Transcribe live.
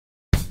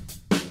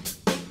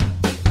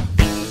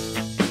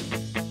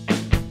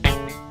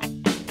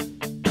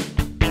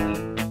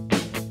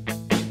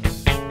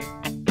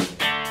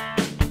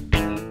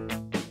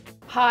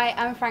Hi,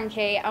 I'm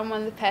Frankie. I'm one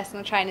of the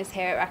personal trainers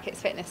here at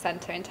Racquets Fitness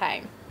Centre in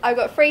Thame. I've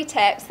got 3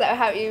 tips that will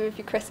help you with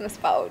your Christmas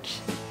bulge.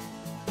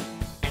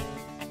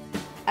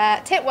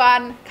 Tip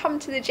 1, come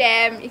to the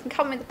gym. You can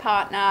come with a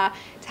partner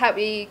to help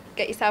you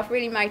get yourself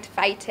really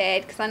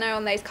motivated, because I know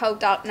on those cold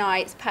dark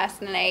nights,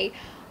 personally,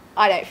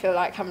 I don't feel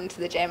like coming to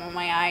the gym on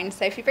my own.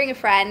 So if you bring a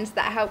friend,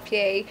 that help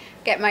you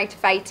get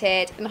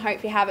motivated and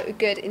hopefully have a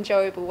good,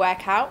 enjoyable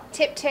workout.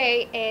 Tip 2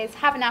 is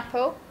have an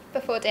apple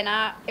before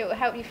dinner. It will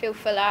help you feel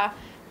fuller.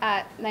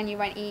 Then you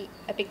won't eat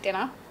a big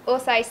dinner.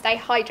 Also stay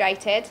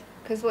hydrated,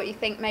 because what you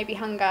think may be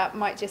hunger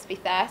might just be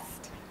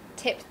thirst.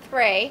 Tip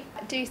 3,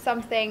 do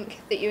something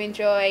that you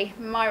enjoy.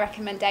 My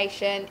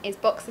recommendation is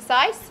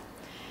boxercise.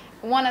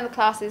 One of the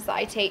classes that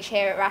I teach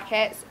here at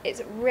Racquets,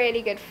 it's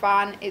really good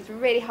fun, it's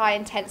really high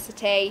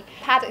intensity,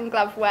 pad and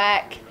glove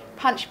work,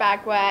 punch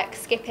bag work,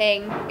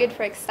 skipping, good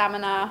for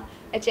stamina,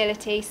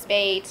 agility,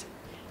 speed,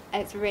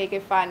 and it's really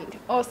good fun. You can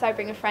also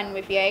bring a friend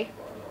with you.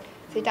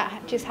 So you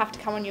don't just have to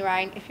come on your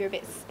own. If you're a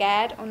bit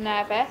scared or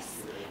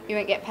nervous, you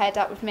won't get paired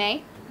up with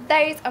me.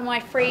 Those are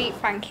my 3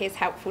 Frankie's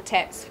helpful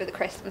tips for the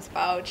Christmas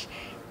bulge.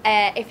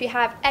 If you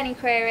have any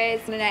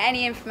queries or know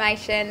any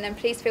information, then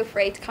please feel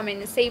free to come in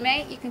and see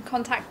me. You can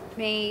contact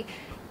me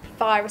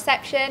via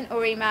reception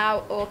or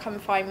email, or come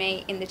and find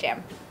me in the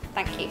gym.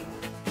 Thank you.